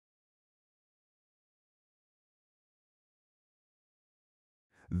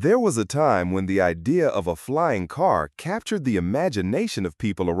There was a time when the idea of a flying car captured the imagination of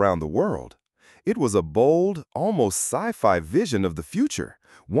people around the world. It was a bold, almost sci-fi vision of the future,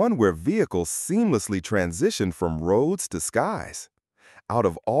 one where vehicles seamlessly transitioned from roads to skies. Out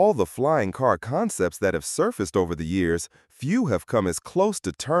of all the flying car concepts that have surfaced over the years, few have come as close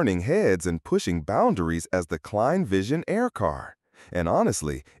to turning heads and pushing boundaries as the KleinVision AirCar. And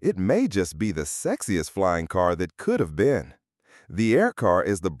honestly, it may just be the sexiest flying car that could have been. The AirCar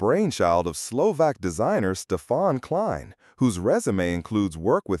is the brainchild of Slovak designer Stefan Klein, whose resume includes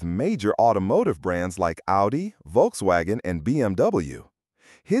work with major automotive brands like Audi, Volkswagen, and BMW.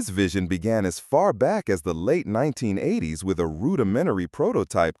 His vision began as far back as the late 1980s with a rudimentary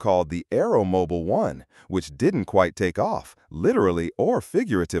prototype called the Aeromobil II, which didn't quite take off, literally or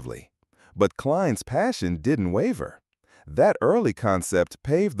figuratively. But Klein's passion didn't waver. That early concept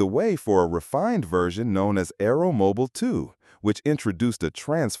paved the way for a refined version known as Aeromobil II, which introduced a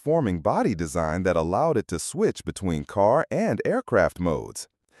transforming body design that allowed it to switch between car and aircraft modes.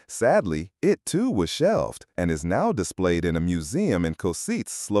 Sadly, it too was shelved and is now displayed in a museum in Kosice,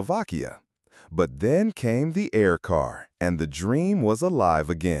 Slovakia. But then came the AirCar, and the dream was alive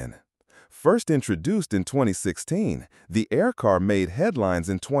again. First introduced in 2016, the AirCar made headlines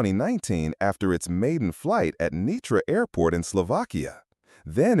in 2019 after its maiden flight at Nitra Airport in Slovakia.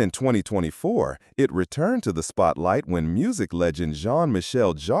 Then in 2024, it returned to the spotlight when music legend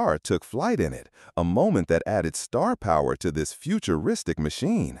Jean-Michel took flight in it, a moment that added star power to this futuristic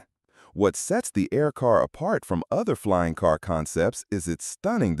machine. What sets the AirCar apart from other flying car concepts is its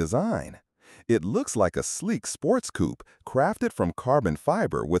stunning design. It looks like a sleek sports coupe crafted from carbon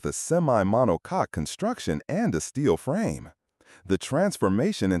fiber with a semi-monocoque construction and a steel frame. The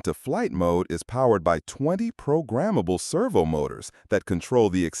transformation into flight mode is powered by 20 programmable servo motors that control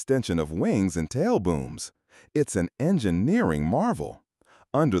the extension of wings and tail booms. It's an engineering marvel.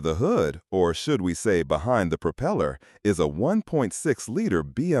 Under the hood, or should we say behind the propeller, is a 1.6-liter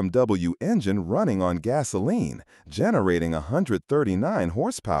BMW engine running on gasoline, generating 139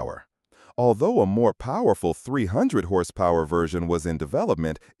 horsepower. Although a more powerful 300 horsepower version was in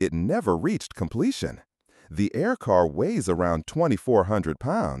development, it never reached completion. The AirCar weighs around 2,400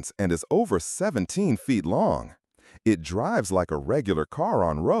 pounds and is over 17 feet long. It drives like a regular car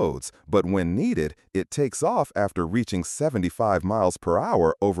on roads, but when needed, it takes off after reaching 75 miles per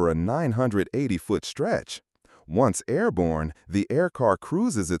hour over a 980-foot stretch. Once airborne, the AirCar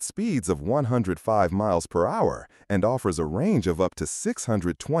cruises at speeds of 105 miles per hour and offers a range of up to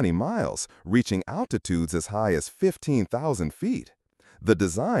 620 miles, reaching altitudes as high as 15,000 feet. The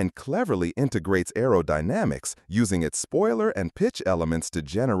design cleverly integrates aerodynamics, using its spoiler and pitch elements to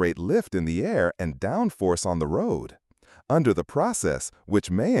generate lift in the air and downforce on the road. Under the process,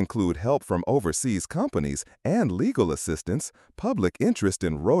 which may include help from overseas companies and legal assistance, public interest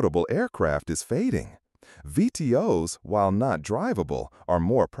in roadable aircraft is fading. VTOs, while not drivable, are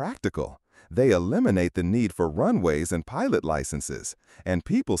more practical. They eliminate the need for runways and pilot licenses, and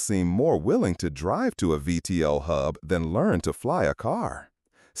people seem more willing to drive to a VTO hub than learn to fly a car.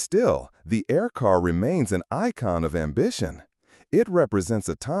 Still, the AirCar remains an icon of ambition. It represents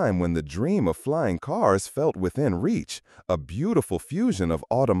a time when the dream of flying cars felt within reach, a beautiful fusion of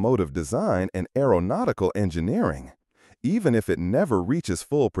automotive design and aeronautical engineering. Even if it never reaches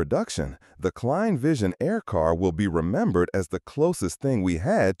full production, the KleinVision AirCar will be remembered as the closest thing we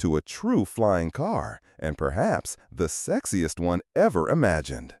had to a true flying car, and perhaps the sexiest one ever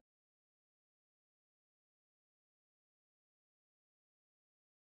imagined.